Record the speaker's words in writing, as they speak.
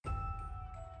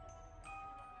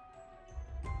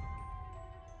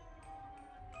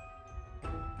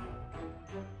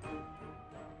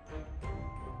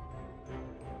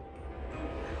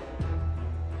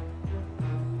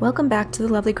Welcome back to the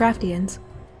Lovely Craftians.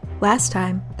 Last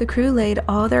time, the crew laid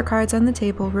all their cards on the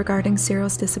table regarding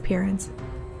Cyril's disappearance.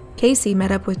 Casey met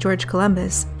up with George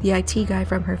Columbus, the IT guy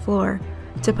from her floor,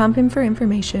 to pump him for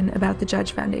information about the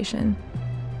Judge Foundation.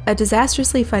 A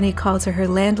disastrously funny call to her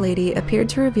landlady appeared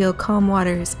to reveal calm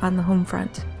waters on the home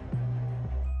front.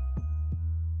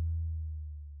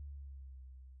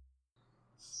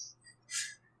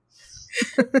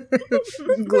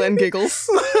 Glenn giggles.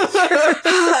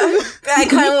 I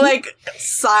kind of like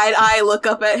side eye look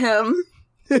up at him.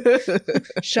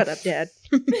 Shut up, Dad.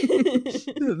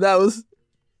 That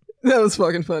was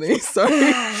fucking funny. Sorry.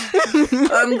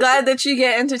 I'm glad that you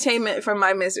get entertainment from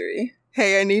my misery.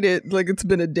 Hey, I need it. Like, it's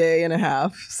been a day and a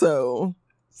half, so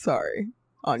sorry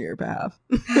on your behalf.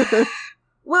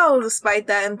 Well, despite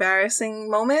that embarrassing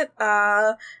moment,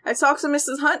 I talked to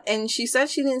Mrs. Hunt, and she said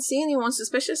she didn't see anyone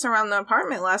suspicious around the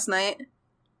apartment last night.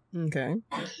 Okay.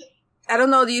 I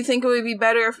don't know, do you think it would be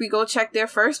better if we go check there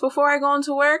first before I go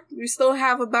into work? We still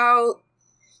have about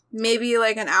maybe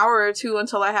like an hour or two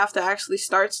until I have to actually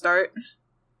start.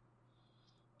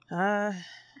 I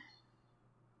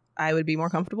would be more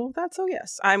comfortable with that, so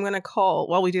yes. I'm going to call,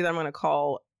 while we do that, I'm going to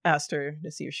call Esther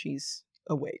to see if she's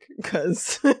awake,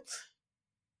 because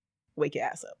wake your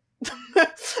ass up.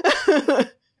 Are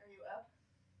you up?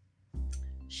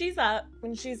 She's up,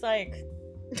 and she's like,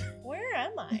 where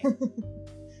am I?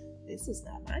 This is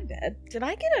not my bed. Did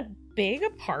I get a big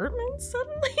apartment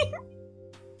suddenly?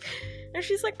 And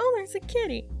she's like, oh, there's a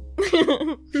kitty.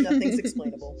 Nothing's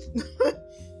explainable.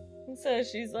 And so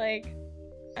she's like,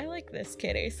 I like this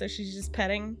kitty. So she's just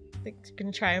petting.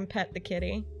 Gonna try and pet the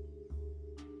kitty.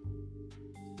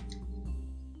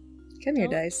 Come here,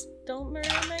 Dice. Don't murder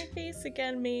my face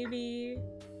again, maybe.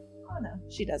 Oh no,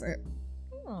 she doesn't.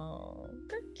 Oh,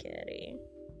 good kitty.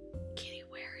 Kitty,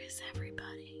 where is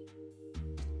everybody?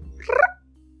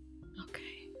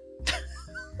 Okay.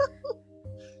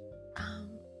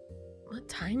 What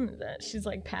time is it? She's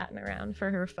like patting around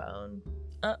for her phone.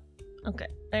 Okay,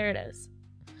 there it is.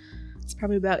 It's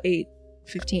probably about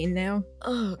 8:15 now.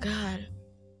 Oh God,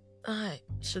 I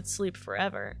should sleep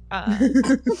forever.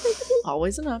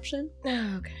 Always an option.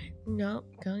 Okay, no,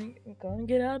 gonna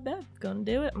get out of bed. Gonna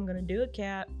do it. I'm gonna do it,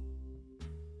 cat.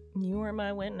 You are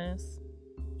my witness.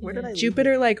 Where did I leave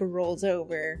Jupiter like rolls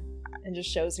over and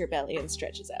just shows her belly and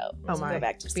stretches out. Oh my! Go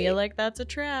back to sleep. Feel like that's a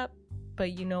trap,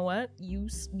 but you know what? You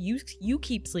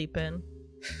keep sleeping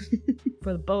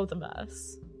for the both of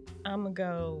us. I'm gonna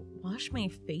go wash my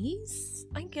face,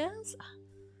 I guess.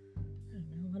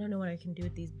 I don't know what I can do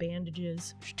with these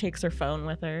bandages. She takes her phone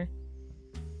with her.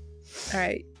 All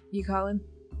right, you calling?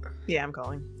 Yeah, I'm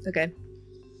calling. Okay.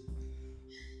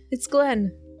 It's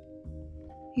Glenn.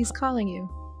 He's calling you.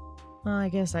 Well, I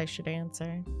guess I should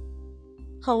answer.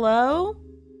 Hello?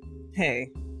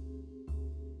 Hey.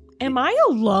 Am I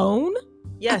alone?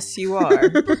 Yes, you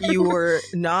are. You were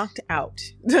knocked out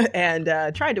and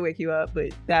tried to wake you up,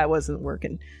 but that wasn't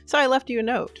working. So I left you a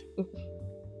note.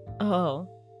 Oh.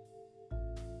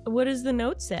 What does the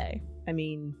note say? I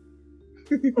mean,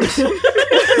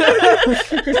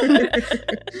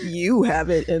 you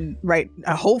have it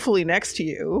hopefully next to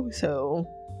you, so.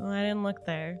 Well, I didn't look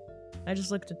there. I just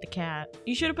looked at the cat.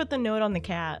 You should have put the note on the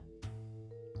cat.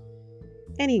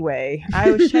 Anyway, I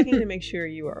was checking to make sure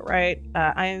you are right.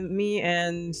 Me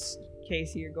and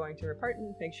Casey are going to her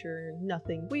apartment, make sure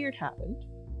nothing weird happened.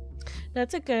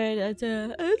 That's a good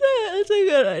idea.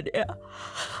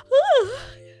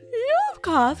 You have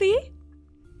coffee?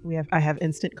 I have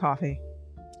instant coffee.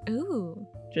 Ooh.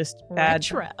 Just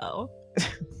retro.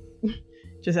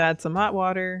 Just add some hot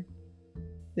water.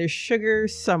 There's sugar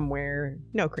somewhere.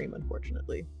 No cream,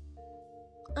 unfortunately.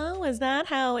 Oh, is that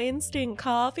how instant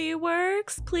coffee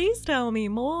works? Please tell me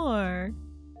more.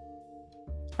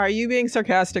 Are you being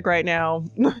sarcastic right now?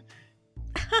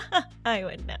 I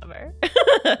would never.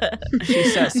 She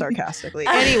says sarcastically.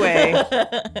 Anyway,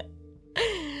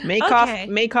 make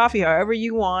coffee however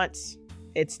you want.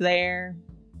 It's there.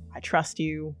 I trust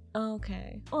you.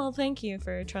 Okay. Well, thank you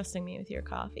for trusting me with your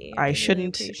coffee. I really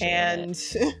shouldn't.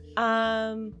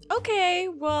 And okay.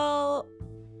 Well,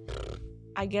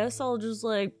 I guess I'll just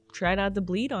like try not to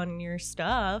bleed on your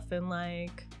stuff and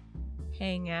like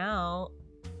hang out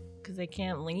because I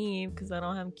can't leave because I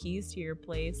don't have keys to your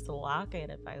place to lock it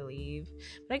if I leave.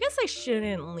 But I guess I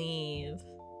shouldn't leave.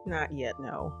 Not yet,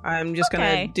 no. I'm just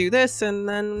gonna do this and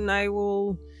then I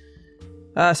will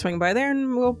swing by there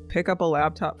and we'll pick up a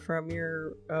laptop from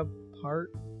your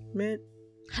apartment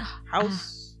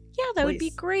house. Yeah, that would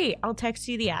be great. I'll text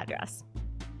you the address.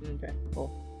 Okay,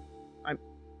 cool.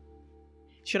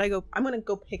 Should I go? I'm gonna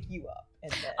go pick you up.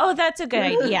 And then... Oh, that's a good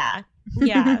idea.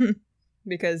 Yeah.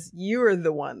 because you were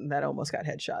the one that almost got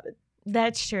headshotted.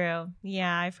 That's true.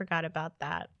 Yeah, I forgot about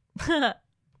that.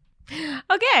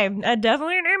 Okay, I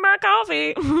definitely need my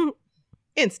coffee.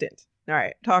 Instant. All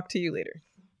right, talk to you later.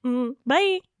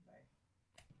 Bye.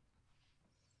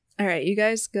 All right, you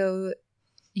guys go.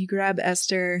 You grab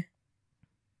Esther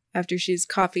after she's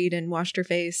coffeed and washed her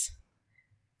face.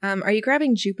 Are you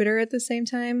grabbing Jupiter at the same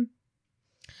time?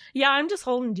 Yeah, I'm just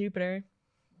holding Jupiter.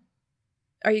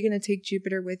 Are you going to take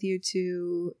Jupiter with you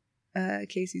to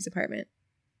Casey's apartment?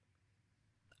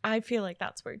 I feel like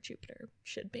that's where Jupiter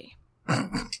should be.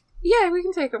 Yeah, we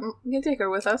can take her. We can take her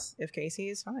with us. If Casey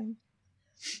is fine.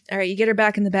 All right, you get her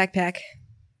back in the backpack.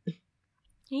 Here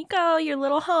you go, your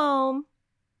little home.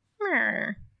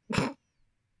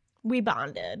 We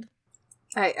bonded.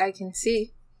 I can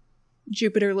see.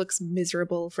 Jupiter looks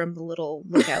miserable from the little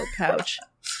lookout pouch.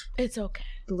 It's okay.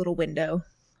 The little window.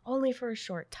 Only for a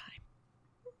short time.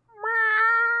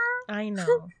 I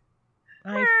know.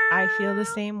 I feel the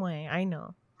same way. I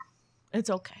know. It's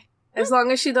okay. As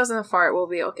long as she doesn't fart, we'll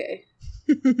be okay.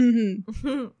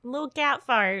 Little cat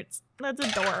farts. That's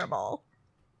adorable.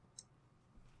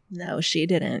 No, she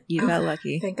didn't. You got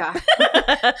lucky. Thank God.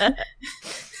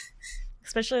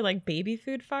 Especially like baby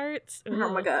food farts. Oh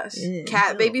my gosh. Ew.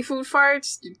 Cat baby food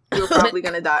farts? You're probably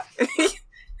gonna die.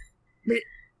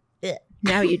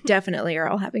 Now you definitely are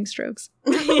all having strokes.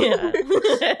 Yeah.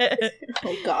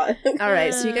 Oh God. All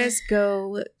right, so you guys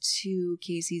go to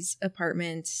Casey's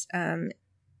apartment.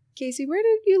 Casey, where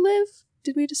did you live?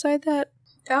 Did we decide that?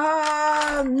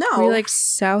 No. Were you like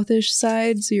southish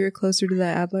side, so you were closer to the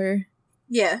Adler,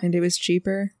 Yeah. and it was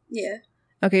cheaper? Yeah.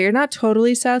 Okay, you're not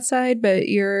totally south side, but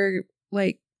you're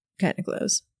like kind of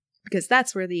close because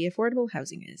that's where the affordable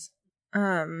housing is.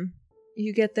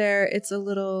 You get there, it's a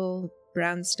little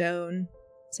brownstone.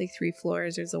 It's like 3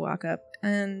 floors. There's a walk up,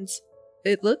 and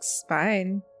it looks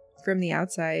fine from the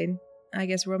outside. I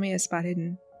guess roll me a spot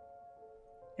hidden.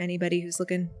 Anybody who's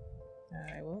looking.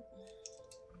 I won't.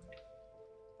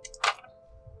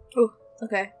 Oh,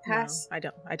 okay. Pass. No,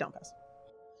 I don't pass.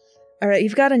 All right,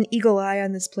 you've got an eagle eye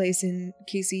on this place, and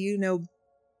Casey, you know,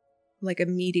 like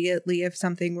immediately if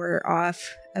something were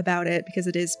off about it because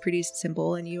it is pretty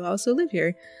simple, and you also live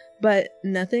here. But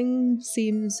nothing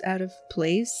seems out of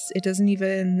place. It doesn't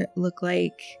even look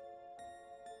like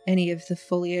any of the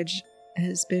foliage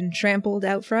has been trampled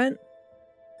out front.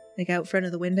 Like out front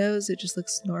of the windows, it just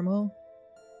looks normal.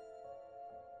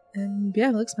 And yeah,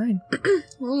 it looks fine. I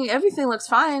mean, everything looks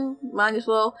fine. Might as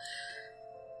well.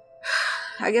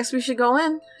 I guess we should go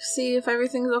in, see if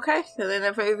everything's okay. And then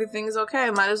if everything's okay,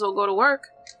 I might as well go to work.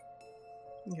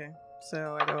 Okay,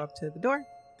 so I go up to the door.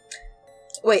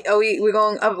 Wait, are we're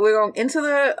going up? We're going into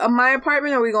the my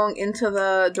apartment, or are we going into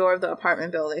the door of the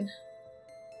apartment building?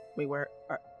 We were.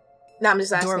 No, I'm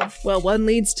just asking. Well, one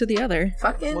leads to the other.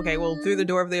 Fucking. Okay, well, through the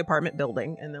door of the apartment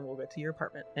building, and then we'll get to your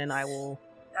apartment, and I will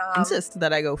insist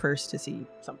that I go first to see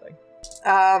something.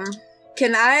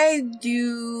 Can I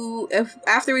do if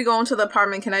after we go into the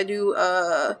apartment? Can I do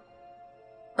a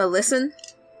listen?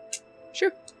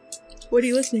 Sure. What are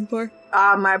you listening for?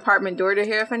 My apartment door to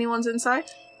hear if anyone's inside.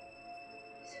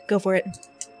 Go for it.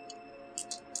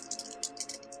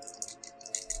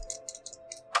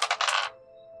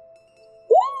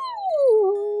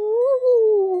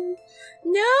 Ooh,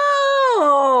 no!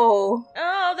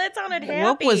 Oh, that sounded happy.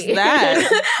 What was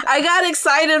that? I got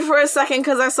excited for a second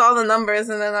because I saw the numbers,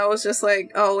 and then I was just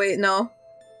like, "Oh wait, no."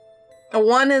 A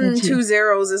 1 and 2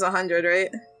 zeros is 100, right?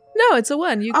 No, it's a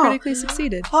 1. You critically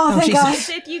succeeded. Oh, thank God. It's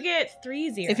if you get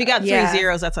 3 zeros. If you got 3 Yeah.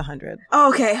 zeros, that's 100. Oh,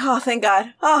 okay. Oh, thank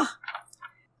God. Oh.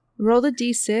 Roll the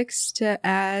d6 to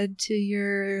add to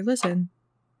your listen.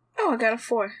 Oh, I got a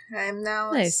 4. I am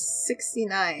now Nice.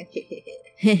 69.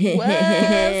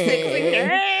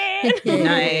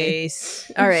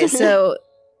 Nice. All right, so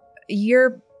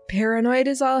you're paranoid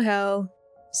as all hell,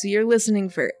 so you're listening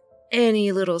for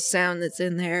any little sound that's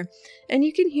in there, and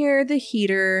you can hear the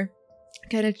heater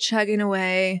kind of chugging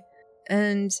away,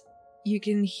 and you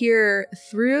can hear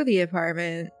through the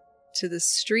apartment to the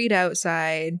street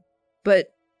outside,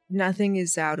 but nothing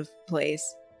is out of place.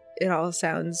 It all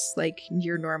sounds like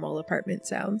your normal apartment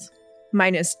sounds.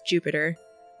 Minus Jupiter,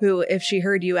 who, if she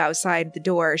heard you outside the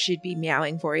door, she'd be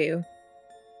meowing for you.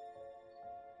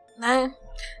 I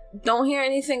don't hear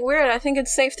anything weird. I think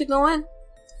it's safe to go in.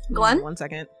 Glenn? 1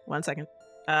 second.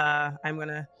 I'm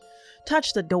gonna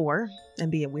touch the door and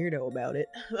be a weirdo about it.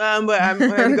 But I'm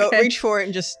gonna go Okay. reach for it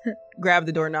and just grab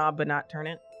the doorknob but not turn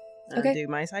it. Okay. Do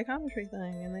my psychometry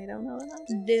thing, and they don't know that I'm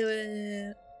saying. Do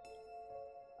it.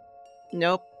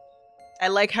 Nope. I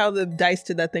like how the dice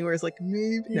did that thing where it's like,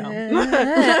 maybe. No.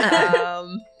 Yeah.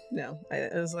 No. I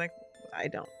was like, I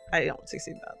don't. I don't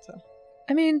succeed that, so.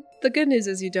 I mean, the good news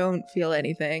is you don't feel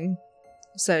anything.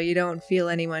 So you don't feel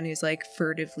anyone who's like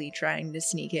furtively trying to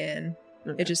sneak in.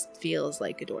 Okay. It just feels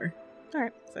like a door.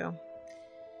 Alright, so.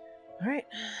 Alright.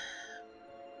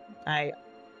 I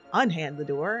unhand the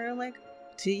door and I'm like,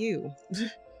 to you.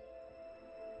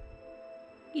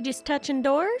 You just touching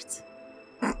doors?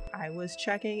 I was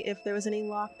checking if there was any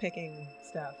lock picking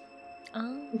stuff.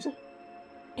 Oh,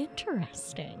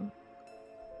 interesting.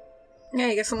 Yeah,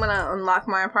 I guess I'm gonna unlock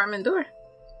my apartment door.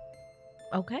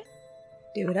 Okay.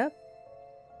 Do it up.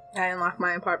 I unlock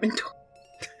my apartment door.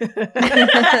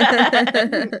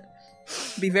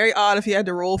 Be very odd if you had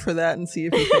to roll for that and see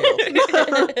if you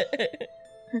failed.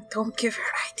 Don't give her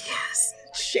ideas.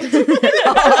 Shit.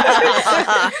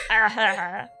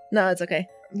 No, it's okay.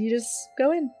 You just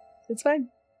go in. It's fine.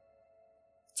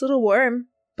 It's a little warm,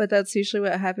 but that's usually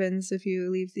what happens if you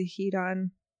leave the heat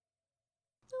on.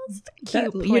 That's the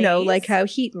cute place. You know, like how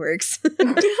heat works.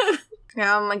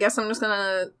 I guess I'm just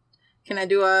gonna... Can I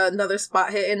do another spot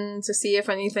hitting to see if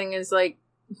anything is, like,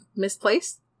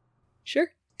 misplaced?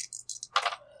 Sure.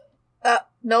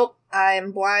 Nope.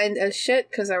 I'm blind as shit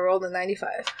because I rolled a 95.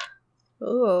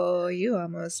 Oh, you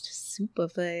almost super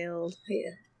failed.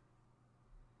 Yeah.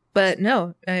 But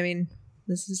no, I mean,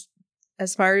 this is,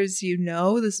 as far as you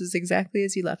know, this is exactly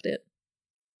as you left it.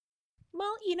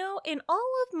 Well, you know, in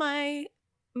all of my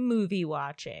movie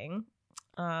watching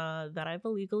that I've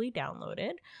illegally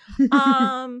downloaded,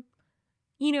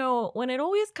 you know, when it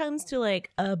always comes to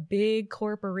like a big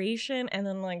corporation and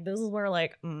then like this is where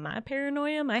like my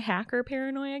hacker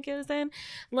paranoia goes in,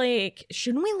 like,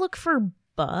 shouldn't we look for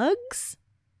bugs?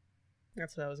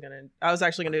 That's what I was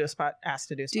actually gonna do ask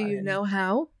to do a spot. Do you hidden. know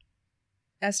how?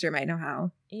 Esther might know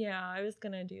how. Yeah, I was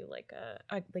gonna do like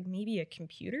like maybe a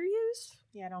computer use.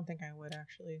 Yeah, I don't think I would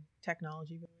actually.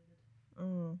 Technology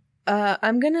related.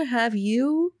 I'm gonna have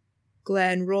you,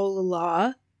 Glenn, roll the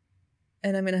law,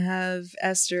 and I'm gonna have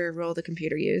Esther roll the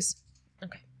computer use.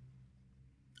 Okay.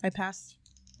 I passed.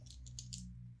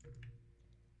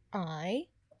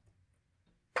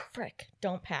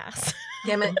 Don't pass.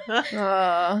 Damn it.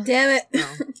 Aw. Damn it. No.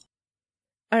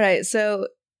 All right, so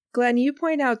Glenn, you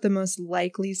point out the most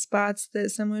likely spots that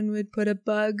someone would put a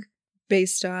bug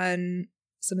based on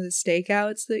some of the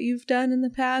stakeouts that you've done in the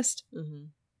past. Mm-hmm.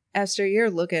 Esther, you're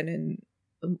looking,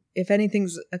 and if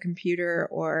anything's a computer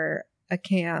or a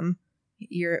cam,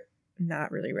 you're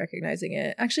not really recognizing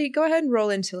it. Actually, go ahead and roll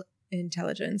into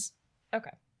intelligence.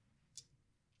 Okay.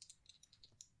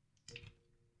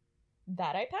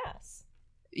 That I pass.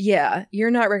 Yeah,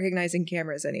 you're not recognizing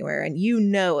cameras anywhere, and you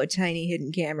know a tiny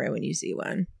hidden camera when you see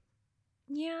one.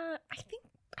 Yeah, I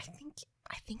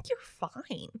think you're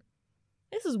fine.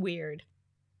 This is weird.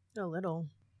 A little.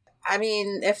 I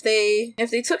mean, if they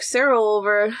took Cyril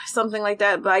over something like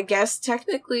that, but I guess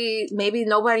technically maybe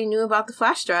nobody knew about the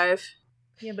flash drive.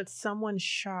 Yeah, but someone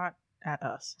shot at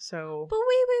us, so... But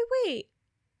wait.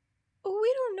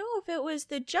 We don't know if it was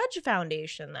the Judge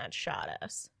Foundation that shot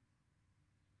us.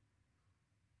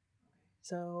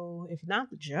 So, if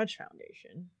not the Judge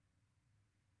Foundation...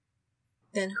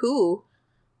 Then who?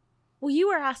 Well, you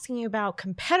were asking about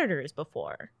competitors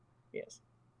before. Yes.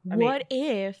 What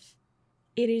if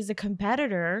it is a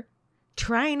competitor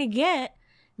trying to get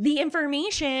the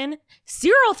information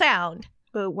Cyril found?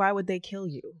 But why would they kill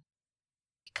you?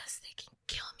 Because they can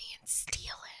kill me and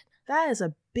steal it. That is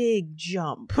a big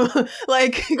jump.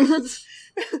 like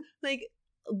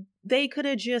they could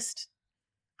have just,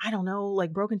 I don't know,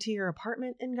 like broken into your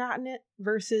apartment and gotten it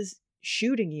versus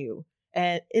shooting you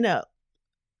in a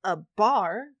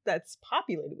bar that's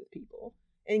populated with people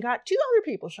and got 2 other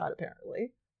people shot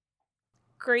apparently.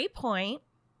 Great point.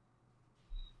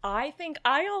 I think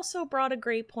I also brought a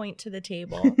great point to the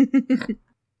table.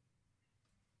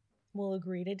 We'll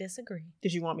agree to disagree.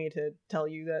 Did you want me to tell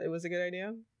you that it was a good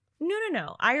idea?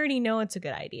 No. I already know it's a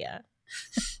good idea.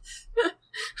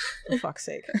 For fuck's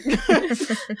sake.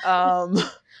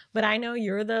 But I know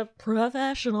you're the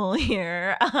professional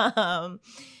here.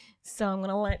 So I'm going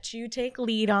to let you take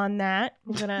lead on that.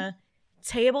 I'm going to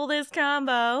table this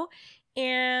combo.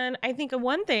 And I think of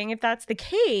one thing, if that's the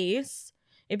case,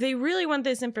 if they really want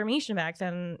this information back,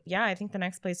 then yeah, I think the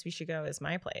next place we should go is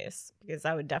my place. Because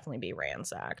that would definitely be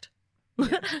ransacked.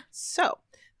 So,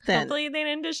 then. Hopefully they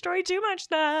didn't destroy too much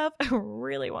stuff. I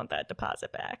really want that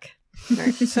deposit back. All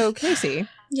right. So, Casey.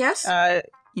 Yes?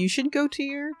 You should go to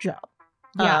your job.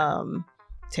 Yeah.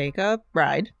 Take a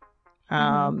ride.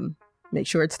 Make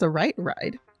sure it's the right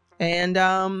ride. And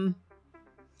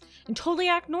totally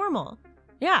act normal.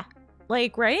 Yeah.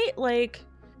 Like, right? Like,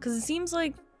 because it seems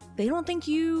like they don't think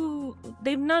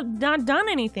they've not done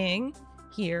anything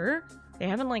here. They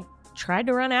haven't, like, tried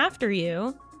to run after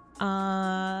you.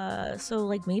 So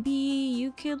like maybe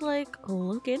you could like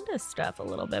look into stuff a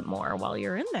little bit more while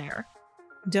you're in there.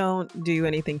 Don't do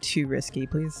anything too risky,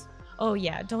 please. Oh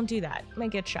yeah, don't do that.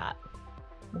 Might get shot.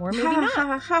 Or maybe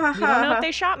not. We don't know if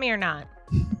they shot me or not.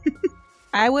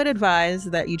 I would advise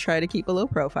that you try to keep a low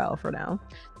profile for now.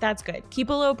 That's good. Keep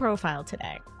a low profile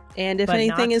today. And if But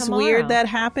anything not is tomorrow. weird that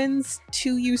happens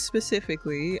to you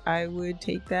specifically, I would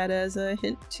take that as a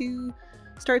hint to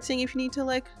start seeing if you need to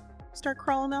like start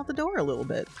crawling out the door a little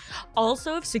bit.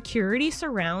 Also, if security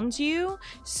surrounds you,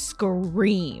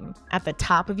 scream at the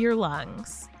top of your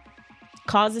lungs.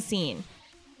 Cause a scene.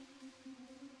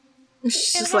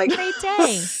 She's And just have like a great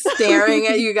day. staring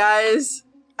at you guys.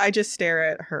 I just stare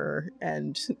at her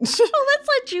and Oh, let's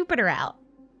let Jupiter out.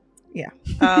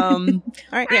 all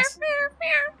right, yes.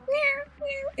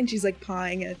 And she's like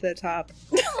pawing at the top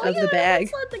Oh, of yeah, the bag.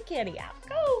 Let's let the kitty out.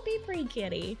 Go, be free,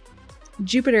 kitty.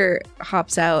 Jupiter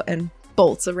hops out and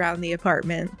bolts around the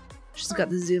apartment. She's got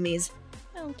the zoomies.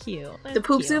 Oh, cute. That's The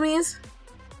poop cute. zoomies?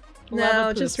 Love a No,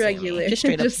 poop just zoomie. regular. Just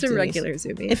straight up just a zoomies. regular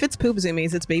zoomie. If it's poop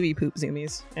zoomies, it's baby poop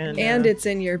zoomies. And It's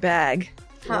in your bag.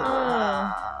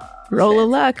 Ah. Roll a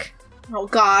luck. Oh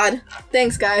God.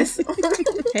 Thanks, guys.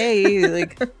 hey,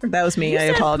 like that was me. You I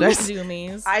said apologize. poop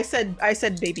zoomies. I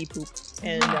said baby poop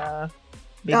and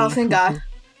baby Oh, thank poo-poo. God.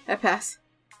 I pass.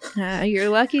 You're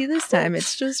lucky this time.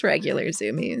 It's just regular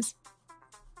zoomies.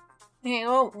 Hey,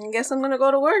 well, I guess I'm gonna go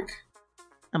to work.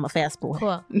 I'm a fast boy.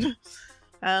 Cool.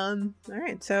 All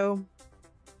right, so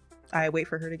I wait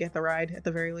for her to get the ride at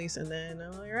the very least, and then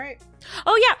I'm like, all right.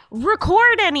 Oh yeah,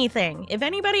 record anything. If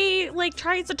anybody like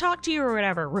tries to talk to you or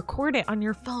whatever, record it on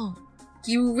your phone.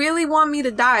 You really want me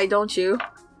to die, don't you?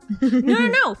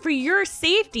 No, for your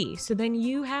safety. So then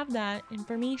you have that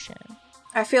information.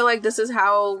 I feel like this is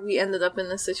how we ended up in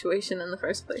this situation in the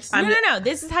first place. No.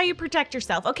 This is how you protect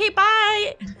yourself. Okay,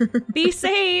 bye. Be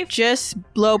safe. Just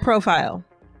low profile.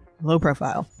 Low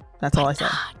profile. That's all I said.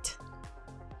 Not.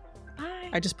 Bye.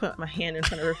 I just put my hand in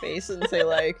front of her face and say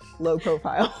like low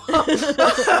profile.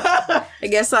 I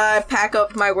guess I pack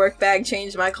up my work bag,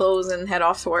 change my clothes, and head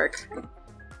off to work.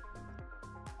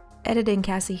 Editing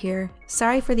Cassie here.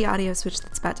 Sorry for the audio switch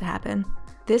that's about to happen.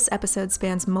 This episode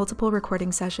spans multiple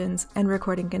recording sessions and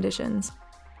recording conditions.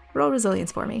 Roll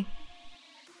resilience for me.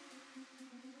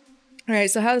 All right,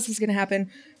 so how this is going to happen,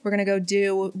 we're going to go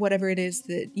do whatever it is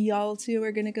that y'all two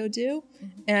are going to go do.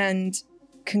 And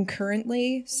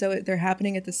concurrently, so they're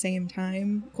happening at the same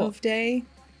time of day.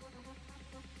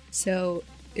 So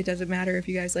it doesn't matter if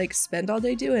you guys like spend all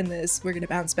day doing this. We're going to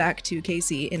bounce back to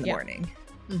Casey in the morning.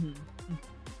 Mm-hmm.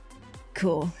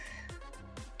 Cool.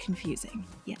 Confusing.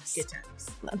 Yes. Good times.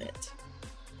 Love it.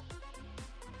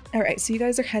 All right, so you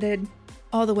guys are headed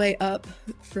all the way up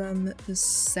from the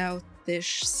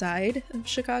southish side of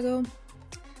Chicago.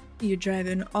 You're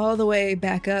driving all the way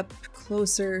back up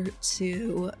closer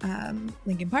to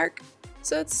Lincoln Park.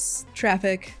 So it's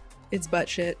traffic. It's butt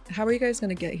shit. How are you guys going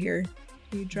to get here?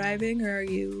 Are you driving or are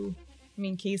you... I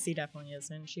mean, Casey definitely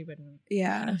isn't. She wouldn't.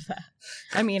 Yeah.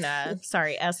 I mean,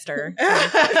 sorry, Esther. Yeah,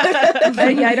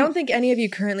 I don't think any of you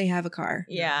currently have a car.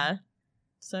 Yeah.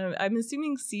 So I'm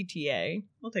assuming CTA.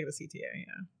 We'll take the CTA,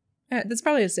 yeah. That's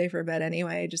probably a safer bet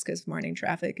anyway, just because morning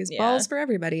traffic is Yeah. balls for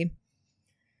everybody.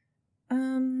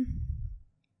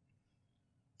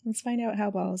 Let's find out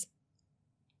how balls.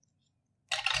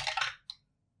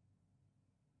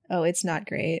 Oh, it's not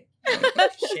great.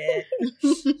 Shit.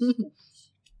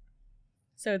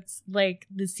 So it's like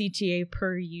the CTA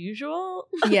per usual?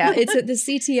 Yeah, it's at the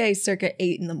CTA circa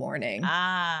 8 in the morning.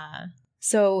 Ah.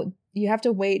 So you have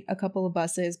to wait a couple of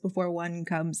buses before one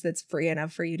comes that's free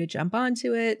enough for you to jump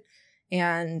onto it.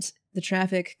 And the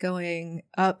traffic going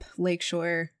up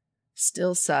Lakeshore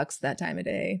still sucks that time of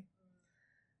day.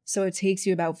 So it takes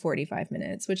you about 45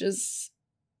 minutes, which is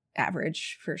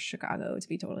average for Chicago, to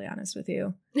be totally honest with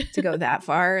you. To go that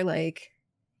far, like,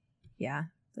 yeah,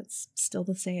 that's still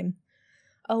the same.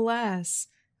 Alas,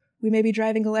 we may be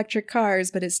driving electric cars,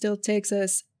 but it still takes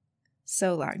us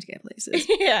so long to get places.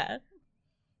 Yeah.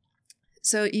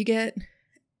 So you get...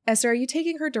 Esther, are you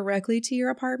taking her directly to your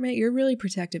apartment? You're really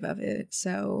protective of it,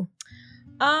 so...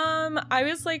 I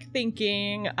was like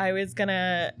thinking I was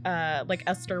gonna like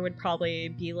Esther would probably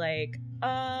be like,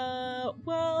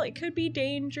 well, it could be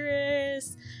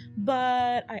dangerous,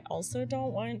 but I also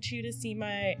don't want you to see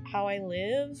how I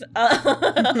live.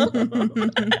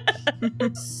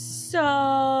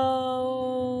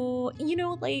 So, you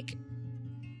know, like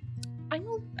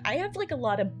I have like a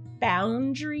lot of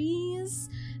boundaries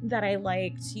that I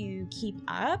like to keep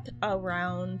up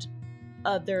around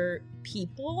other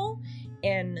people.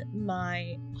 in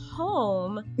my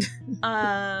home.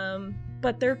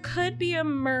 But there could be a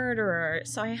murderer.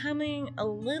 So I'm having a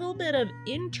little bit of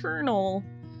internal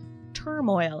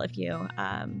turmoil, if you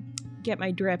get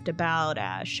my drift, about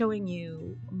showing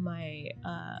you my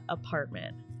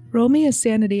apartment. Roll me a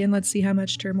sanity and let's see how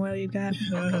much turmoil you've got.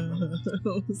 That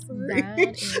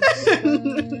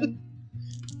is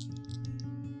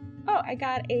Oh, I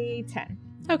got a 10.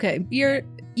 Okay,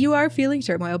 you are feeling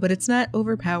turmoil, but it's not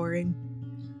overpowering.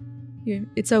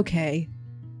 It's okay.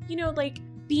 You know, like,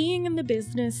 being in the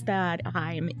business that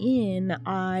I'm in,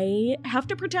 I have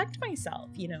to protect myself,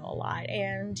 a lot.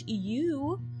 And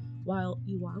you, while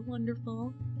you are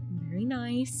wonderful, very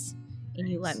nice, and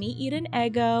you let me eat an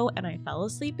Eggo, and I fell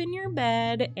asleep in your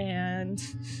bed, and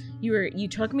you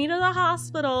took me to the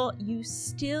hospital, you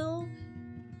still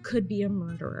could be a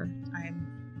murderer. I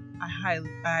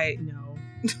know.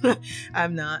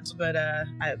 I'm not, but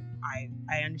I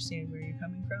understand where you're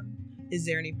coming from. Is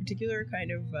there any particular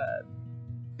kind of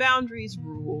boundaries,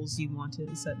 rules you want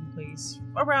to set in place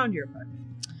around your apartment?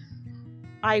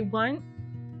 I want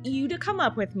you to come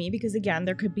up with me, because again,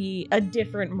 there could be a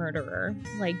different murderer.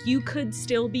 Like, you could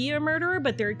still be a murderer,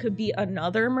 but there could be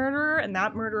another murderer, and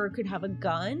that murderer could have a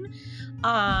gun.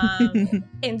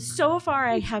 And so far,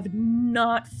 I have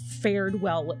not fared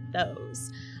well with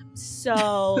those.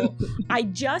 So I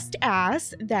just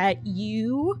ask that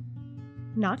you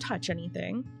not touch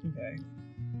anything. Okay.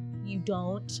 You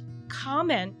don't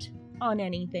comment on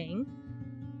anything.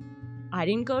 I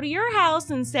didn't go to your house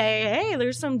and say, hey,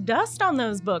 there's some dust on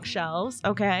those bookshelves,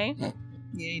 okay? Yeah,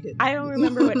 you did. I don't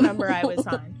remember what number I was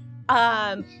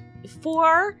on.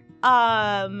 4,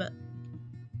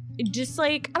 just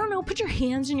like, I don't know, put your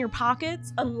hands in your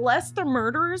pockets unless the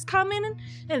murderers come in,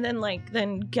 and then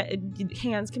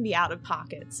hands can be out of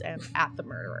pockets and at the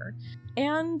murderer.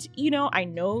 And, I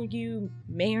know you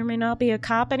may or may not be a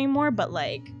cop anymore, but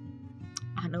like,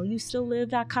 I know you still live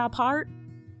that cop heart.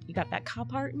 You got that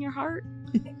cop heart in your heart.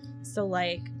 So,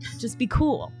 like, just be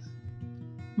cool.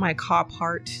 My cop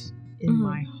heart in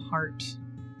my heart.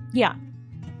 Yeah.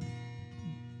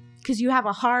 Because you have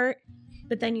a heart,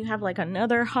 but then you have, like,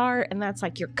 another heart, and that's,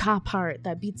 like, your cop heart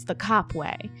that beats the cop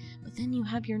way. But then you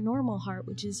have your normal heart,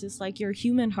 which is just, like, your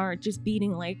human heart just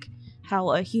beating, like,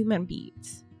 how a human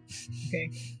beats. Okay.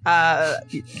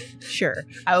 Sure.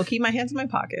 I will keep my hands in my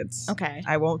pockets. Okay.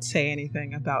 I won't say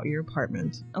anything about your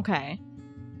apartment. Okay.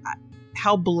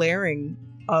 How blaring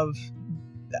of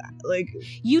that? Like,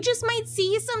 you just might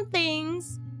see some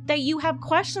things that you have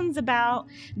questions about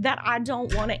that I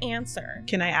don't want to answer.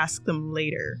 Can I ask them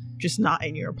later? Just not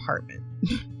in your apartment.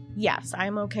 Yes,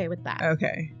 I'm okay with that.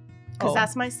 Okay. Because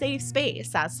that's my safe space.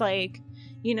 That's like,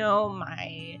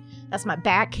 that's my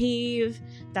bat cave.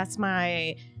 That's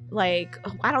my, like,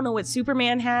 I don't know what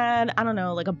Superman had. I don't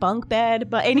know, like a bunk bed.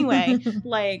 But anyway,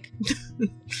 like,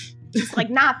 just like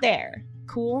not there.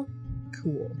 Cool?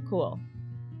 Cool.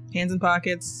 Hands in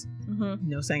pockets. Mm-hmm.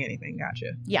 No saying anything.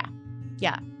 Gotcha. Yeah.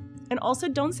 And also,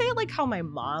 don't say it like how my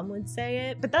mom would say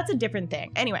it. But that's a different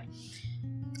thing. Anyway.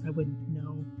 I wouldn't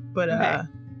know. But, okay.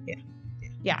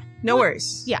 Yeah. No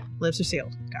worries. Yeah. Lips are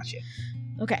sealed. Gotcha.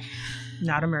 Okay.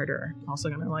 Not a murderer. Also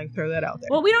gonna, like, throw that out there.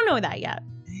 Well, we don't know that yet.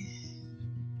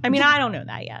 I mean, I don't know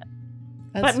that yet.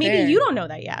 That's but maybe fair. you don't know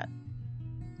that yet.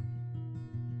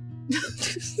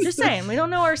 Just saying, we don't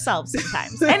know ourselves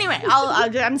sometimes. Anyway,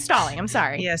 I'm stalling. I'm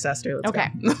sorry. Yes, Esther. Let's go. Okay.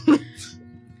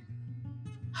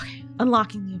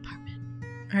 Unlocking the apartment.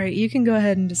 All right, you can go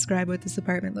ahead and describe what this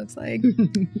apartment looks like.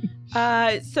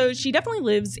 So she definitely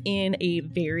lives in a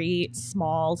very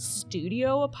small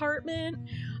studio apartment.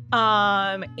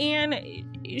 And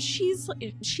she's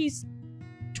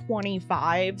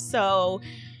 25, so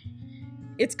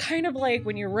it's kind of like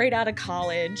when you're right out of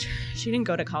college. She didn't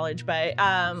go to college, but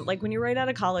like when you're right out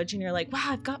of college and you're like, wow,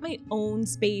 I've got my own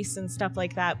space and stuff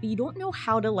like that, but you don't know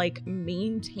how to like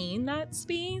maintain that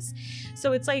space.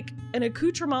 So it's like an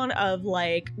accoutrement of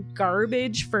like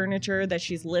garbage furniture that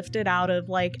she's lifted out of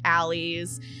like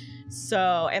alleys.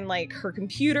 So, and like her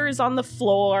computer is on the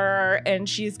floor, and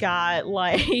she's got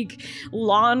like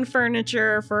lawn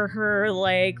furniture for her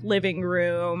like living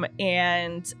room,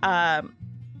 and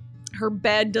her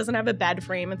bed doesn't have a bed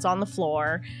frame, it's on the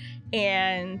floor,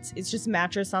 and it's just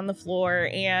mattress on the floor,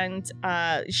 and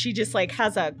she just like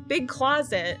has a big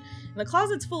closet, and the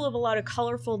closet's full of a lot of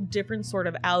colorful different sort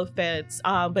of outfits,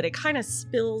 but it kind of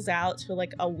spills out to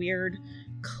like a weird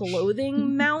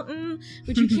clothing mountain,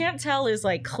 which you can't tell is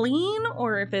like clean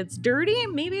or if it's dirty.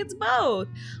 Maybe it's both.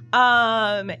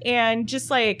 And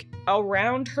just like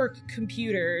around her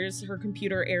computer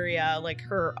area, like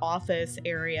her office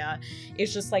area,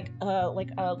 is just like a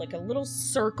little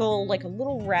circle, like a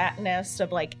little rat nest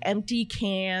of like empty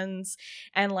cans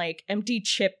and like empty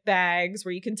chip bags,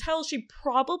 where you can tell she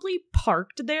probably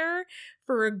parked there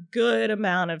for a good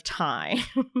amount of time.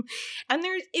 And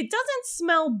it doesn't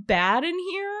smell bad in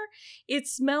here. It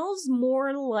smells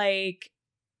more like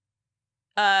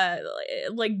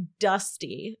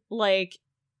dusty. Like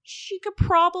she could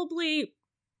probably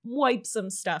wipe some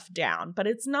stuff down, but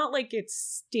it's not like it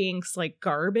stinks like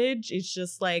garbage. It's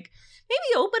just like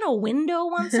maybe open a window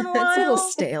once in a while. It's a little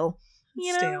stale.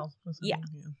 You know? Stale. Yeah.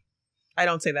 I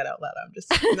don't say that out loud. I'm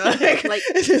just Like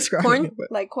describing corn, it,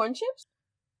 but- like corn chips.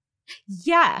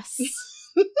 Yes.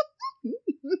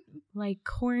 Like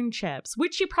corn chips,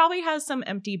 which she probably has some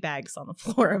empty bags on the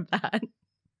floor of that.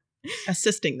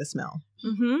 assisting the smell.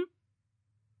 Mm-hmm.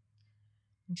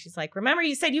 And she's like, remember,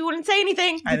 you said you wouldn't say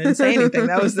anything. I didn't say anything.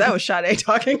 That was Sade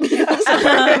talking. You Just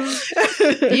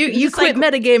quit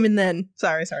like- metagaming then.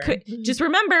 Sorry. Just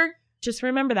remember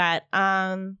that.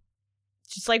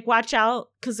 Just like watch out,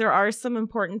 because there are some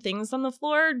important things on the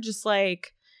floor. Just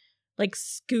like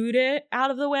scoot it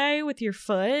out of the way with your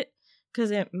foot,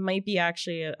 because it might be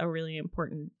actually a really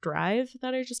important drive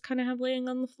that I just kind of have laying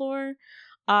on the floor.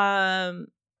 I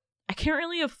can't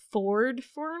really afford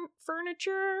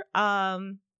furniture.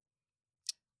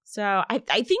 So I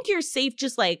think you're safe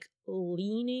just like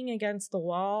leaning against the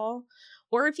wall.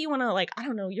 Or if you want to, like, I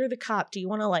don't know, you're the cop. Do you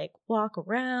want to like walk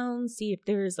around, see if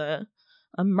there's a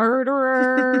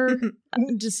murderer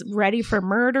just ready for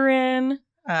murdering?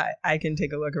 I can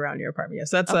take a look around your apartment. Yes,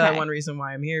 that's Okay. one reason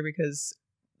why I'm here, because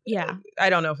Yeah. I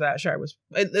don't know if that shot was.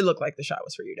 It looked like the shot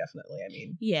was for you, definitely. I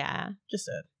mean, Yeah. just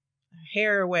a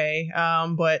hair away.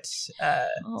 But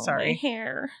sorry, My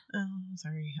hair. Oh,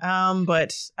 sorry.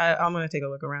 But I'm gonna take a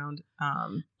look around.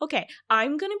 Okay,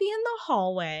 I'm gonna be in the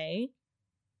hallway,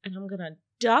 and I'm gonna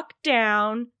duck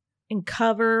down and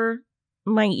cover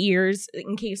my ears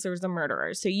in case there's a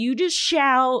murderer. So you just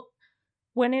shout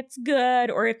when it's good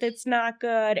or if it's not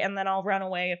good, and then I'll run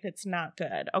away if it's not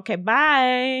good. Okay,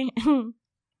 bye.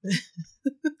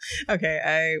 Okay,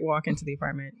 I walk into the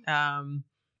apartment.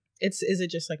 Is it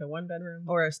just like a one bedroom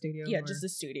or a studio? Yeah, or? just a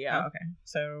studio. Oh, okay,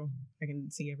 so I can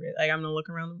see I'm gonna look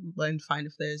around and find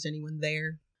if there's anyone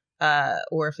there,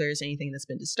 or if there's anything that's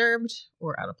been disturbed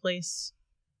or out of place,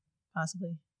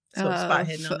 possibly. So spot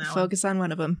hidden on that focus on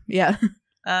one of them. Yeah.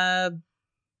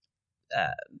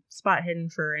 Spot hidden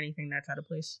for anything that's out of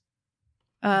place.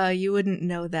 You wouldn't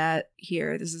know that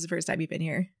here. This is the first time you've been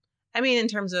here. I mean, in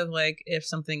terms of like if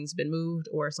something's been moved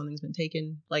or if something's been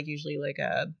taken, like usually like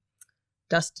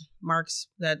dust marks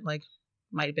that like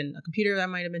might have been a computer that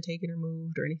might have been taken or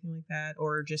moved or anything like that,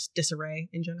 or just disarray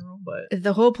in general. But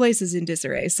The whole place is in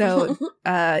disarray, so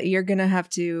you're gonna have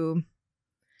to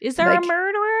Is there like, a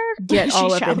murderer? get She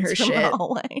all up in shouts her from the shit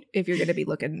hallway. if you're gonna be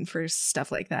looking for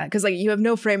stuff like that, because like you have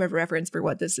no frame of reference for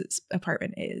what this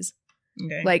apartment is.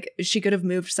 okay. Like she could have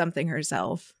moved something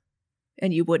herself,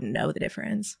 and you wouldn't know the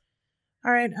difference.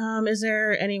 All right. Is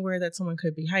there anywhere that someone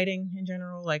could be hiding in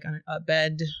general, like on a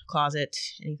bed, closet,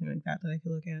 anything like that I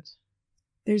could look at?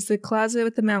 There's the closet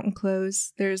with the mountain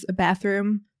clothes. There's a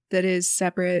bathroom that is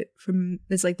separate from.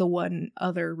 It's like the one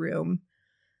other room.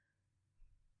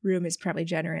 Room is probably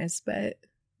generous, but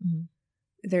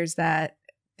there's that.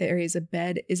 There is a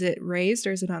bed. Is it raised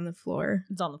or is it on the floor?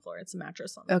 It's on the floor. It's a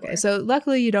mattress on the floor. Okay, so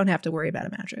luckily you don't have to worry about a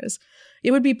mattress.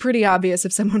 It would be pretty obvious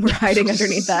if someone were hiding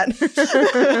underneath that.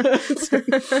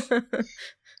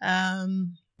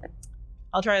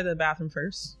 I'll try the bathroom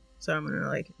first. So I'm gonna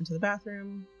like into the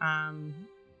bathroom,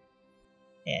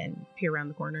 and peer around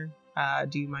the corner.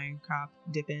 Do my cop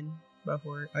dip in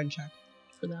before uncheck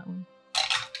for that one.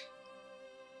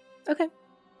 Okay.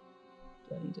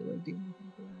 Do I need to like do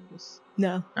anything for that? Just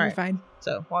No, you're right. fine.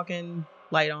 so walk in,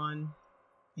 light on.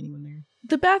 Anyone there?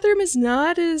 The bathroom is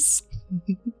not as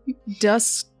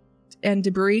dust and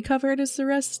debris covered as the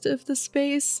rest of the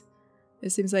space.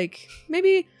 It seems like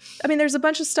maybe, I mean, there's a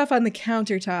bunch of stuff on the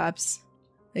countertops,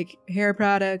 like hair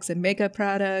products and makeup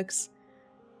products,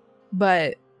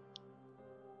 but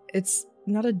it's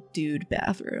not a dude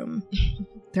bathroom.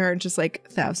 There aren't just like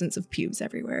thousands of pubes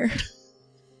everywhere.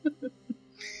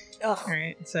 Ugh, All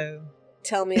right. So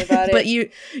tell me about it. But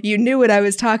you knew what I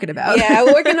was talking about. Yeah,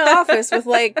 I work in an office with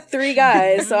like 3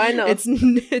 guys, so I know.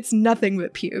 It's nothing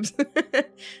but pubes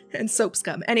and soap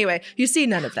scum. Anyway, you see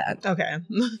none of that. okay.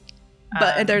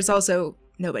 But there's also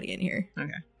nobody in here.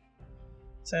 Okay.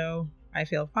 So I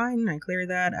feel fine. I clear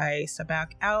that. I step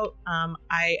back out.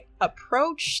 I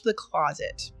approach the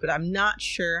closet, but I'm not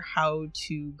sure how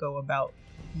to go about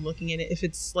looking in it. If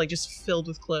it's like just filled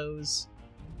with clothes,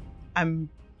 I'm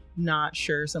not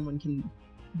sure someone can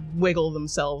wiggle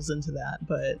themselves into that,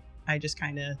 but I just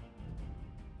kind of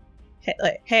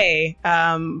hey,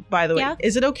 by the way,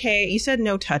 is it okay? You said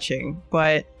no touching,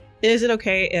 but is it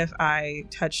okay if I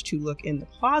touch to look in the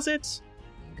closet?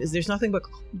 Because there's nothing but,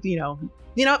 not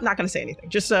going to say anything.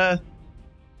 Just, they're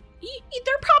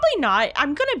probably not.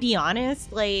 I'm going to be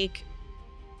honest. Like,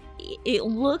 it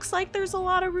looks like there's a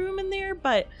lot of room in there,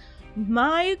 but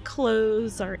my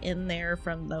clothes are in there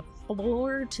from the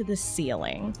floor to the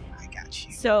ceiling. I got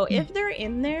you. So if they're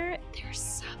in there, they're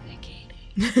suffocating.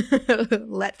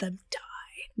 Let them die.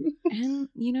 And,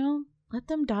 let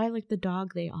them die like the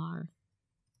dog they are.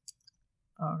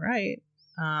 All right.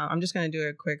 I'm just going to do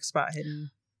a quick spot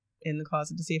hidden in the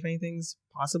closet to see if anything's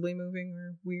possibly moving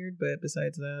or weird, but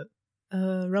besides that...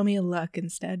 roll me a luck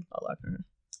instead. I'll luck her.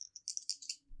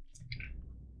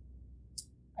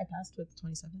 I passed with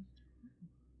 27.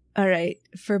 All right.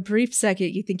 For a brief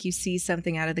second, you think you see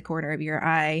something out of the corner of your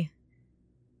eye.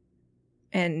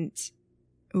 And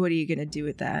what are you going to do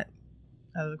with that?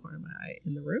 Out of the corner of my eye?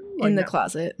 In the room? In the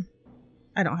closet.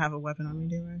 I don't have a weapon on me,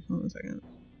 do I? Hold on a second.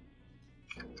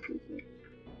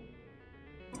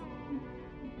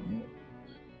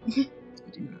 I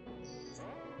do not.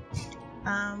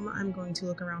 I'm going to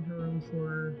look around her room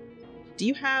for... Do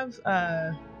you have,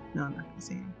 No, I'm not going to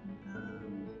say anything.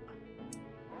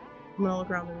 I'm going to look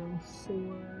around the room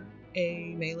for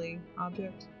a melee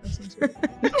object of some sort.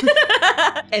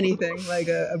 Anything, like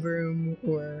a broom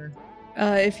or...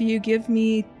 If you give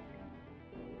me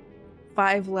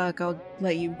 5 luck, I'll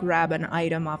let you grab an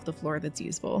item off the floor that's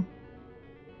useful.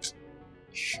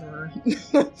 Sure.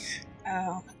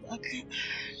 Oh, luck.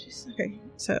 Okay,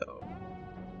 so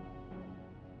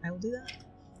I will do that.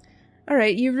 All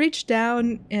right, you reach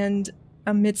down and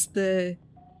amidst the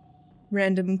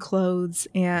random clothes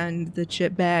and the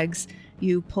chip bags,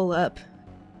 you pull up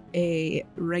a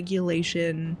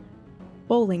regulation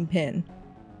bowling pin.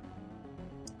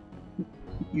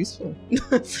 Useful.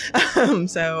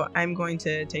 So I'm going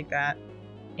to take that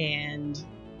and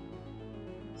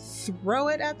throw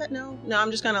it at that. No,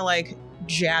 I'm just gonna like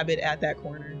jab it at that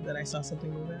corner that I saw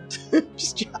something move at.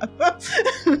 Just jab.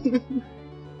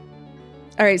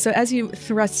 All right, so as you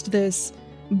thrust this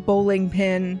bowling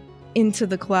pin into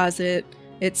the closet,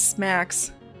 it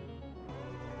smacks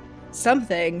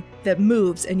something that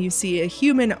moves, and you see a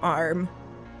human arm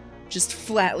just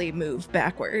flatly move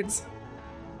backwards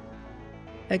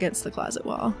against the closet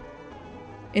wall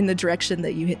in the direction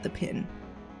that you hit the pin.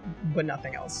 But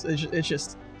nothing else. It's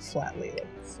just flatly like...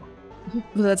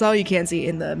 Well, that's all you can see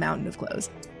in the mountain of clothes.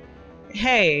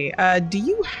 Hey, do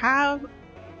you have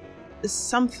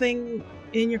something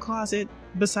in your closet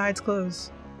besides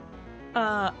clothes?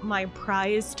 My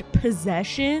prized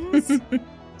possessions?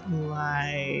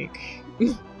 Like...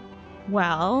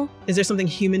 Well... Is there something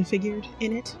human figured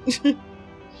in it?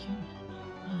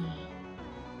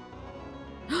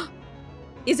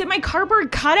 Is it my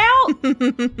cardboard cutout? Oh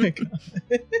my God.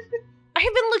 I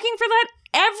have been looking for that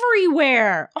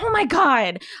everywhere. Oh my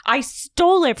God. I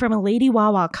stole it from a Lady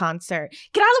Wawa concert.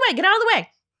 Get out of the way. Get out of the way.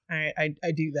 All right,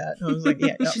 I do that. I was like,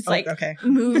 yeah. She's okay.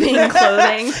 Moving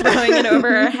clothing, throwing it over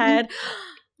her head.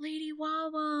 Lady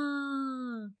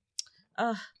Wawa.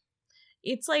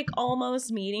 It's like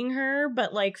almost meeting her,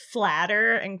 but like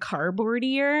flatter and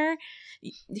cardboardier.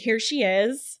 Here she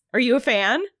is. Are you a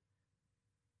fan?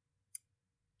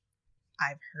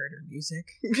 I've heard her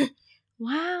music.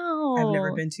 Wow. I've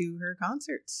never been to her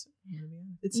concerts.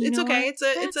 It's okay. What?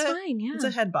 It's fine, yeah. It's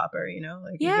a head bopper,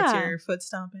 like yeah. it gets your foot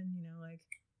stomping, like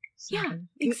stomping.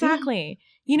 Yeah, exactly.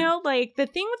 Like the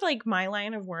thing with like my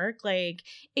line of work, like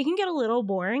it can get a little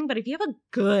boring, but if you have a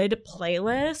good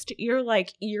playlist,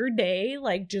 your day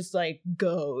like just like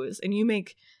goes and you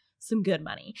make some good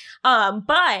money.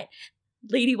 But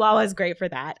Lady Wawa is great for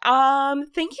that.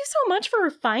 Thank you so much for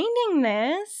finding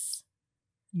this.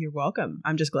 You're welcome.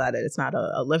 I'm just glad that it's not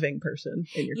a living person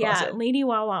in your closet. Yeah, Lady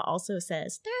Wawa also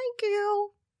says, thank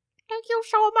you. Thank you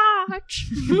so much.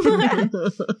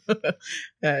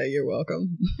 You're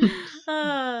welcome.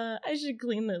 I should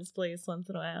clean this place once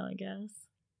in a while, I guess.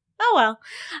 Oh, well.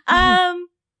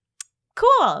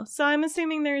 Cool. So I'm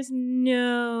assuming there's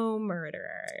no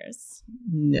murderers.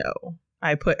 No.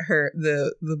 I put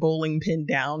the bowling pin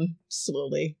down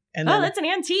slowly. And then, that's an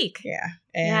antique. Yeah.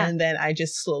 And then I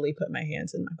just slowly put my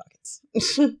hands in my pockets.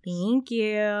 Thank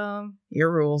you. Your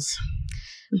rules.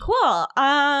 Cool.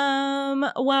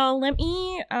 Well, let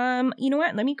me, you know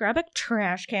what? Let me grab a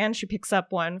trash can. She picks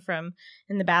up one from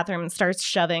in the bathroom and starts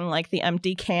shoving like the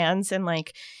empty cans and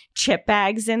like chip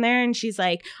bags in there. And she's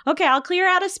like, okay, I'll clear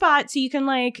out a spot so you can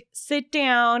like sit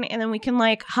down and then we can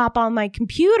like hop on my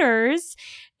computers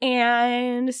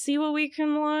and see what we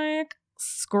can like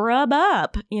scrub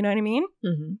up. You know what I mean?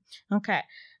 Mm-hmm. Okay.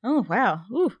 Oh, wow.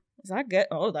 Ooh. Is that good?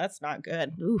 Oh, that's not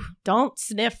good. Ooh, don't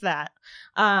sniff that.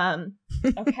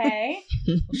 Okay.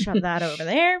 We'll shove that over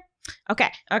there.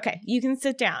 Okay. You can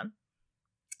sit down.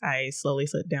 I slowly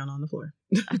sit down on the floor.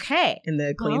 Okay. In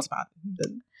the clean spot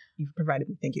that you've provided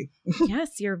me. Thank you.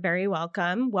 Yes, you're very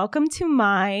welcome. Welcome to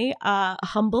my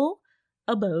humble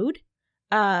abode.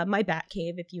 My bat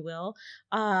cave, if you will.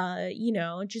 You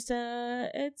know, just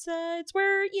it's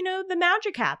where, you know, the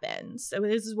magic happens. So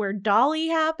this is where Dolly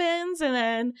happens, and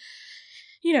then,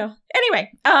 you know, anyway,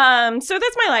 so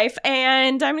that's my life,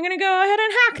 and I'm gonna go ahead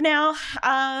and hack now.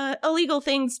 Illegal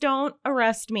things don't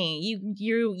arrest me.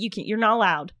 You're not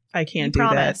allowed. I can't do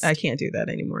that. I can't do that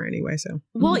anymore anyway, so.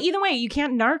 Well, either way, you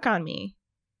can't narc on me.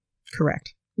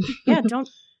 Correct. Yeah,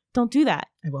 don't do that.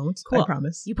 I won't. Cool. I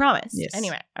promise. You promise. Yes.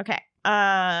 Anyway, okay.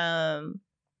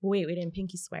 Wait, we didn't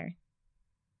pinky swear.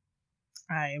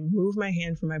 I move my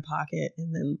hand from my pocket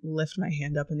and then lift my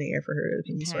hand up in the air for her to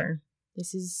pinky swear.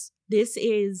 This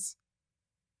is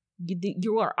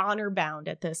you are honor bound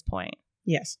at this point.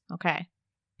 Yes. Okay.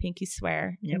 Pinky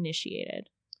swear initiated.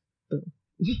 Boom.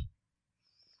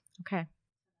 Okay.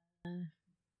 All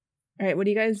right, what are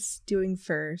you guys doing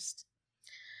first?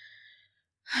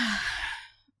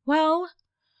 Well,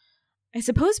 I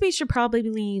suppose we should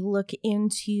probably look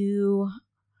into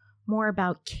more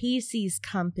about Casey's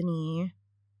company.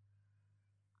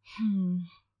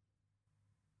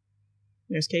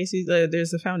 There's Casey.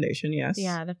 There's the foundation, yes.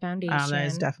 Yeah, the foundation. That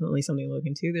is definitely something to look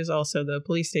into. There's also the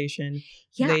police station.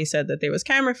 Yeah. They said that there was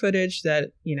camera footage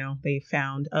that, you know, they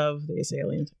found of the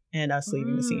assailant and us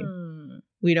leaving the scene.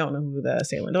 We don't know who the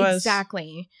assailant was.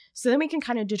 Exactly. So then we can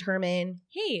kind of determine,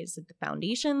 hey, is it the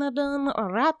foundation that done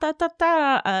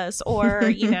us, or,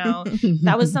 you know,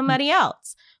 that was somebody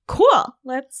else. Cool.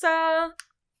 Let's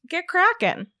get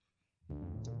cracking.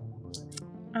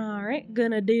 All right,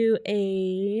 gonna do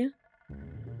a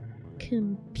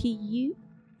compute.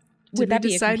 Would that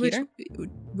decide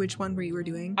which one we were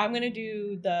doing? I'm gonna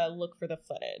do the look for the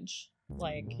footage.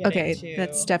 Okay,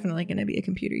 that's definitely gonna be a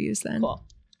computer use then. Cool.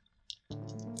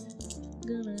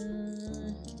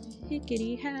 Gonna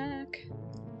hickety hack.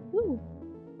 Ooh,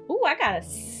 I got a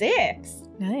 6.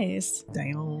 Nice.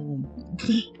 Damn.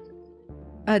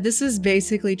 This is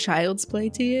basically child's play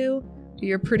to you.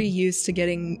 You're pretty used to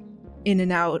getting in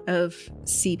and out of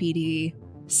CPD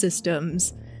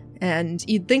systems, and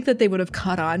you'd think that they would have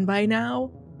caught on by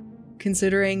now,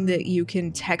 considering that you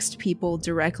can text people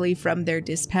directly from their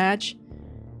dispatch.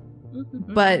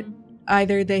 But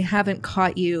either they haven't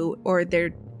caught you or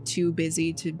they're too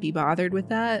busy to be bothered with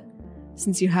that,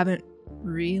 since you haven't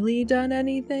really done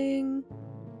anything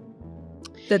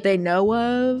that they know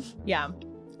of. Yeah.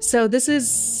 So this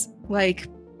is like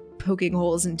poking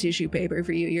holes in tissue paper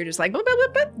for you. You're just like,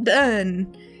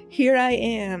 done. Here I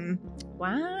am.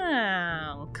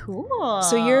 Wow. Cool.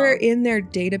 So you're in their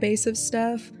database of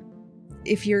stuff.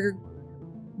 If you're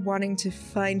wanting to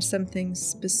find something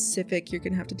specific, you're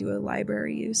gonna have to do a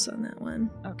library use on that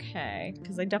one. Okay,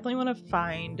 because I definitely want to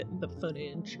find the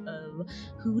footage of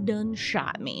who done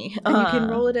shot me. And you can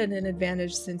roll it at an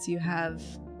advantage since you have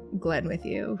Glenn with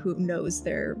you, who knows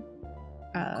their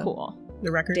cool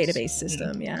the records database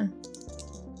system. Yeah.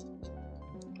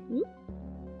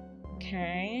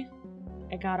 Okay,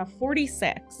 I got a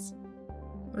 46.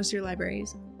 What's your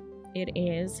libraries? It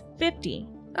is 50.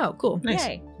 Oh, cool. Nice.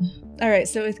 Yay. All right,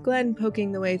 so with Glenn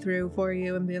poking the way through for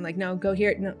you and being like, no, go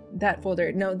here, no, that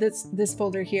folder, no, this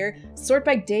folder here, sort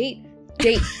by date,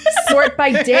 sort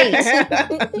by date.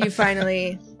 You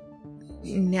finally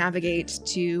navigate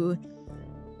to,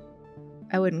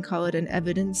 I wouldn't call it an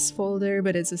evidence folder,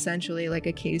 but it's essentially like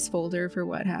a case folder for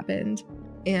what happened.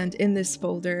 And in this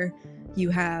folder, you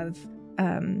have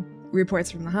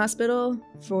reports from the hospital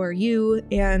for you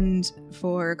and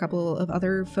for a couple of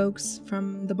other folks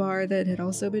from the bar that had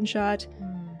also been shot,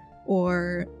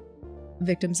 or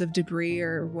victims of debris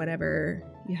or whatever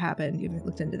happened. You haven't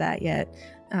looked into that yet.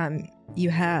 You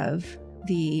have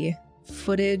the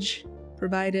footage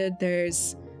provided.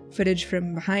 There's footage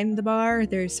from behind the bar,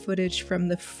 there's footage from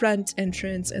the front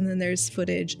entrance, and then there's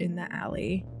footage in the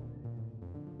alley.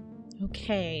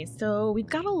 Okay, so we've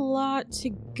got a lot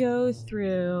to go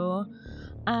through.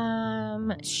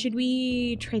 Should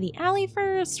we try the alley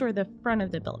first or the front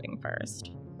of the building first?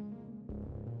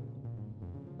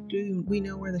 Do we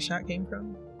know where the shot came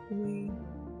from?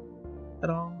 At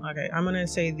all? Okay, I'm gonna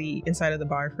say the inside of the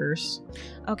bar first.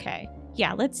 Okay.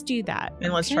 Yeah, let's do that.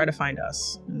 And let's try to find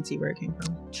us and see where it came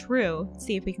from. True.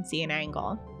 See if we can see an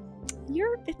angle.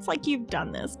 It's like you've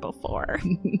done this before.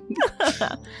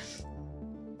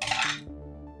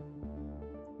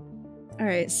 All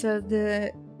right, so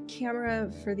the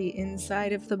camera for the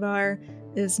inside of the bar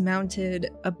is mounted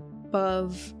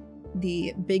above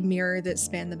the big mirror that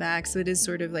spanned the back, so it is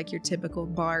sort of like your typical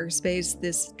bar space.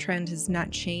 This trend has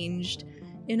not changed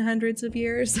in hundreds of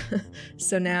years.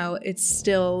 So now it's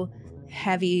still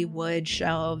heavy wood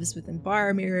shelves with a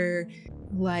bar mirror,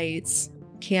 lights,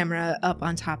 camera up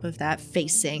on top of that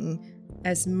facing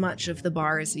as much of the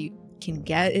bar as you can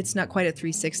get. It's not quite a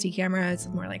 360 camera, it's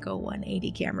more like a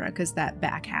 180 camera because that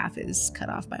back half is cut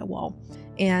off by a wall.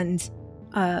 And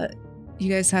you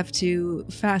guys have to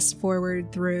fast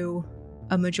forward through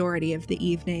a majority of the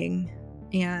evening,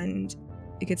 and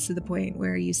it gets to the point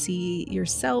where you see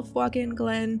yourself walk in,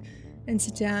 Glenn, and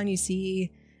sit down. You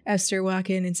see Esther walk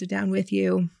in and sit down with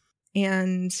you,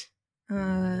 and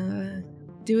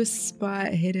do a spot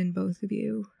hidden, both of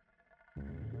you.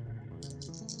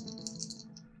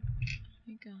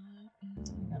 I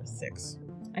got a 6.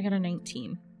 I got a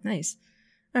 19. Nice.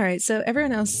 All right, so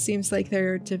everyone else seems like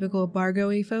they're typical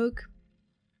bar-goey folk.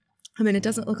 I mean, it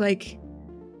doesn't look like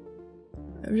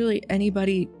really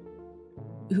anybody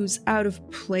who's out of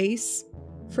place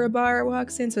for a bar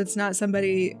walks in, so it's not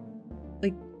somebody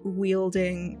like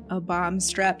wielding a bomb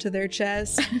strapped to their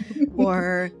chest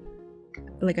or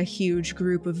like a huge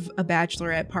group of a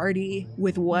bachelorette party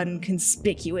with one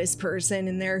conspicuous person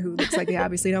in there who looks like they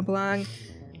obviously don't belong.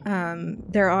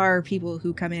 There are people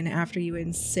who come in after you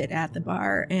and sit at the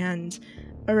bar, and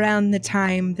around the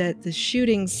time that the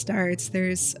shooting starts,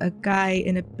 there's a guy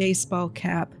in a baseball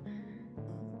cap,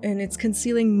 and it's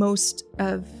concealing most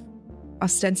of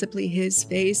ostensibly his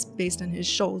face based on his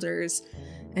shoulders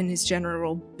and his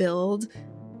general build.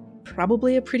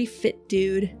 Probably a pretty fit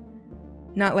dude.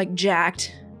 Not like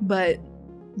jacked, but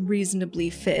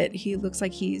reasonably fit. He looks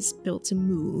like he's built to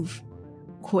move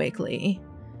quickly.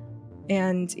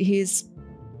 And he's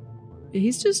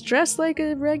just dressed like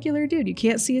a regular dude. You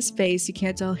can't see his face, you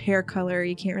can't tell hair color,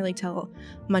 you can't really tell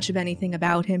much of anything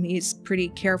about him. He's pretty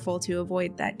careful to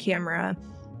avoid that camera,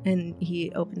 and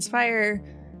he opens fire.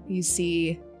 You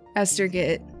see Esther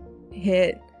get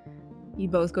hit. You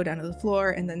both go down to the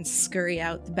floor and then scurry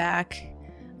out the back.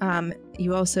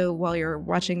 You also, while you're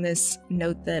watching this,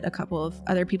 note that a couple of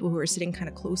other people who are sitting kind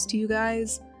of close to you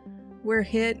guys were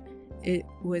hit. It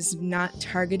was not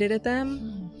targeted at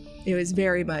them. It was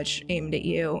very much aimed at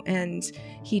you, and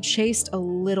he chased a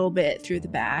little bit through the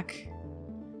back.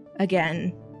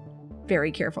 Again,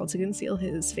 very careful to conceal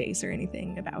his face or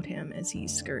anything about him as he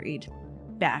scurried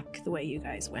back the way you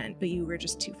guys went, but you were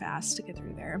just too fast to get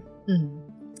through there.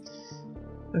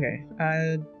 Mm-hmm. Okay.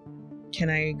 Can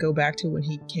I go back to when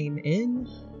he came in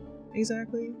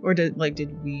exactly? Or did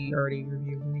we already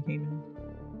review when he came in?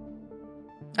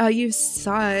 You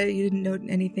saw it. You didn't note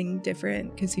anything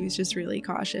different because he was just really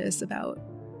cautious about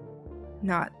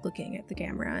not looking at the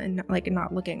camera and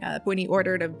not looking up. When he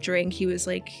ordered a drink, he was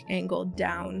like angled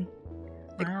down.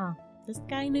 Wow. This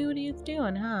guy knew what he was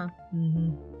doing, huh?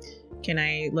 Mm-hmm. Can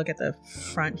I look at the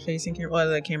front-facing camera, or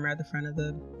the camera at the front of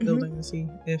the building to see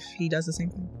if he does the same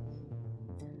thing?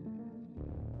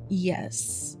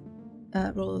 Yes.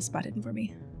 Roll a spot hidden for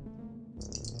me.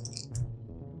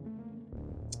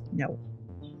 No.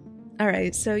 All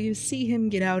right, so you see him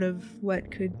get out of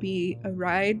what could be a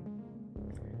ride.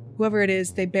 Whoever it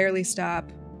is, they barely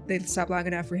stop. They stop long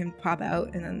enough for him to pop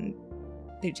out, and then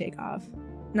they take off.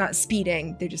 Not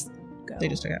speeding, they just go. They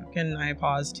just took out. Can I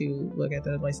pause to look at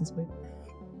the license plate?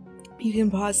 You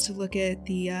can pause to look at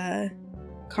the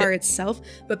car itself,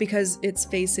 but because it's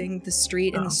facing the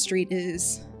street and the street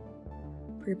is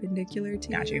perpendicular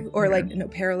to you, or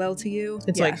parallel to you,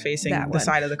 it's like facing the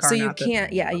side of the car, so you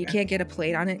can't you can't get a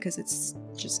plate on it because it's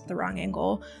just the wrong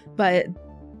angle. But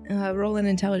roll an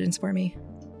intelligence for me.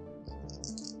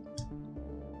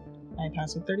 I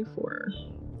pass with 34.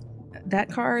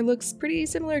 That car looks pretty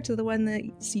similar to the one that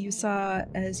you saw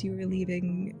as you were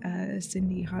leaving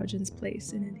Cindy Hodgins'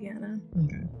 place in Indiana.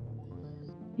 Okay.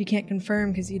 You can't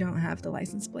confirm because you don't have the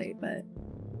license plate, but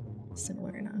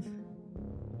similar enough.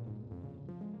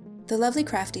 The Lovely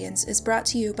Craftians is brought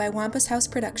to you by Wampus House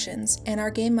Productions and our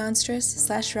game monstress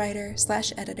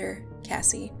 /writer/editor,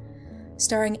 Cassie.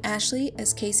 Starring Ashley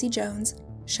as Casey Jones,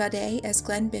 Sade as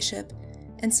Glenn Bishop,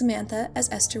 and Samantha as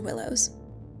Esther Willows.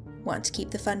 Want to keep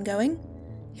the fun going?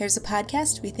 Here's a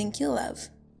podcast we think you'll love.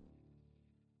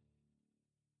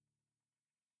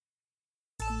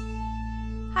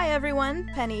 Hi everyone,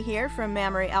 Penny here from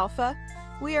Mammary Alpha.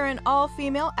 We are an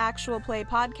all-female actual play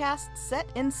podcast set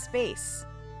in space.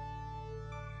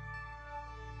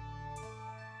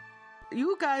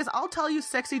 You guys, I'll tell you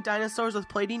sexy dinosaurs with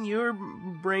plating, your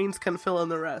brains can fill in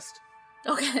the rest.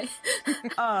 Okay.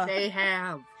 They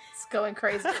have. It's going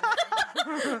crazy.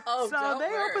 So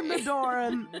they open the door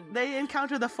and they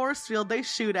encounter the force field. They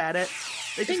shoot at it.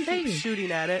 They just keep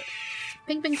shooting at it.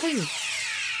 Ping, ping, ping.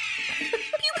 Pew,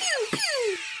 pew,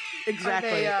 pew.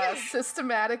 Exactly. Are they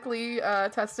systematically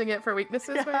testing it for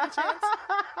weaknesses by any chance?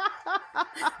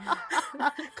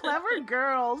 Clever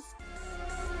girls.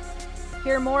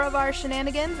 Hear more of our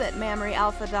shenanigans at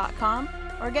mammaryalpha.com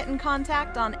or get in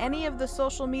contact on any of the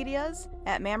social medias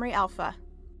at Mammary Alpha.